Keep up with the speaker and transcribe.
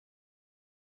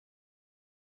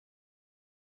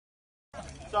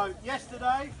So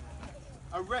yesterday,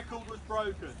 a record was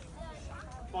broken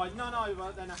by none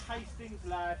other than a Hastings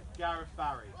lad, Gareth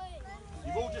Barry.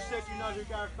 You've all just said you know who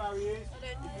Gareth Barry is.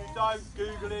 If you don't,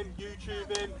 Google him,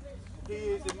 YouTube him. He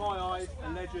is, in my eyes, a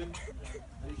legend,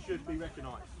 and he should be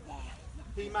recognised.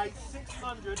 He made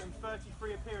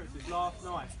 633 appearances last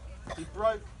night. He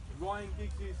broke Ryan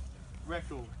Giggs'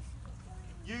 record.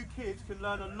 You kids can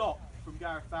learn a lot from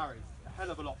Gareth Barry, a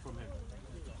hell of a lot from him.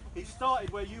 He started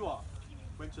where you are,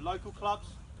 went to local clubs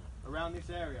around this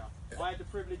area. I had the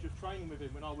privilege of training with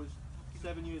him when I was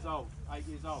 7 years old, 8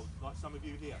 years old, like some of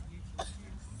you here.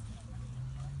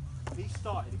 He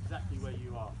started exactly where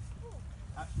you are.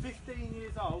 At 15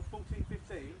 years old, 14,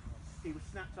 15, he was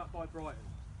snapped up by Brighton.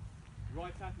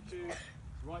 Right attitude,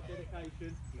 right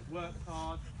dedication, he worked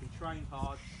hard, he trained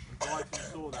hard, and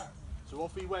Brighton saw that. So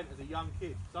off he went as a young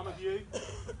kid. Some of you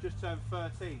just turned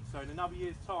 13, so in another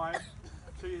year's time,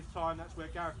 2 years' time, that's where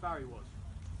Gareth Barry was.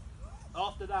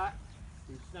 After that,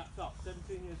 he was snapped up,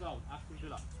 17 years old, Aston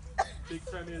Villa, big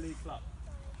Premier League club.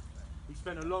 He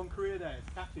spent a long career there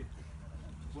as captain,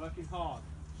 working hard,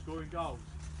 scoring goals,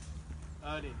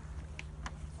 earning.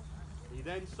 He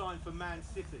then signed for Man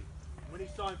City. When he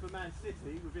signed for Man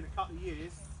City, within a couple of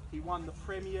years, he won the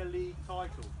Premier League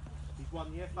title. He's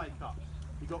won the FA Cup.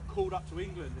 He got called up to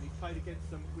England and he played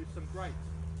with some greats.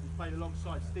 He played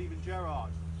alongside Steven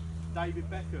Gerrard, David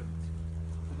Beckham,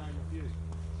 to name a few.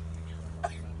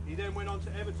 He then went on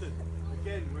to Everton,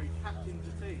 again where he captained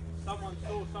the team. Someone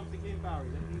saw something in Barry,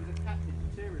 that he was a captain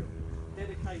material,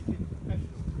 dedicated,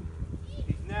 professional.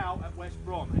 He's now at West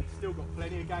Brom and he's still got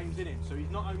plenty of games in him. So he's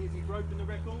not only has he broken the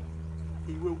record,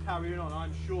 he will carry on.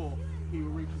 I'm sure he will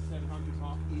reach the 700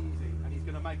 mark easy, and he's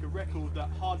going to make a record that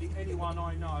hardly anyone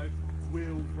I know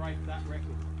will break that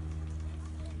record.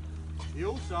 He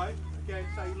also, again,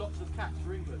 saved lots of caps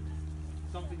for England,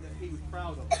 something that he was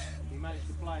proud of. He managed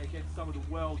to play against some of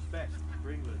the world's best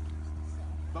for England.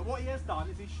 But what he has done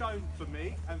is he's shown for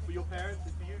me and for your parents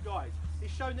and for you guys,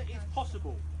 he's shown that it's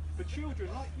possible for children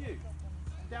like you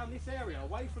down this area,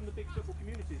 away from the big football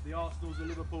communities, the Arsenals, the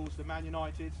Liverpools, the Man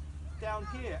Uniteds, down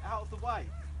here, out of the way.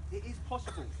 It is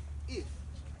possible if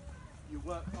you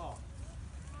work hard,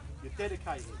 you're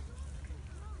dedicated,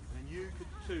 and you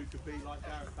too could be like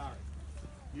Gareth Barry.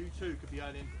 You too could be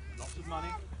earning lots of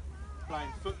money,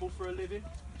 playing football for a living,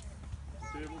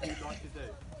 doing what you'd like to do.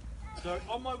 So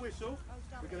on my whistle,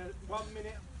 we're going to, 1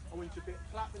 minute, I want you to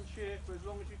clap and cheer for as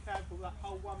long as you can for that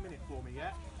whole 1 minute for me,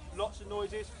 yeah? Lots of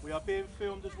noises, we are being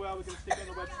filmed as well, we're going to stick it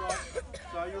on the website.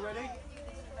 So are you ready?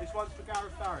 This one's for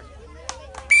Gareth Barry.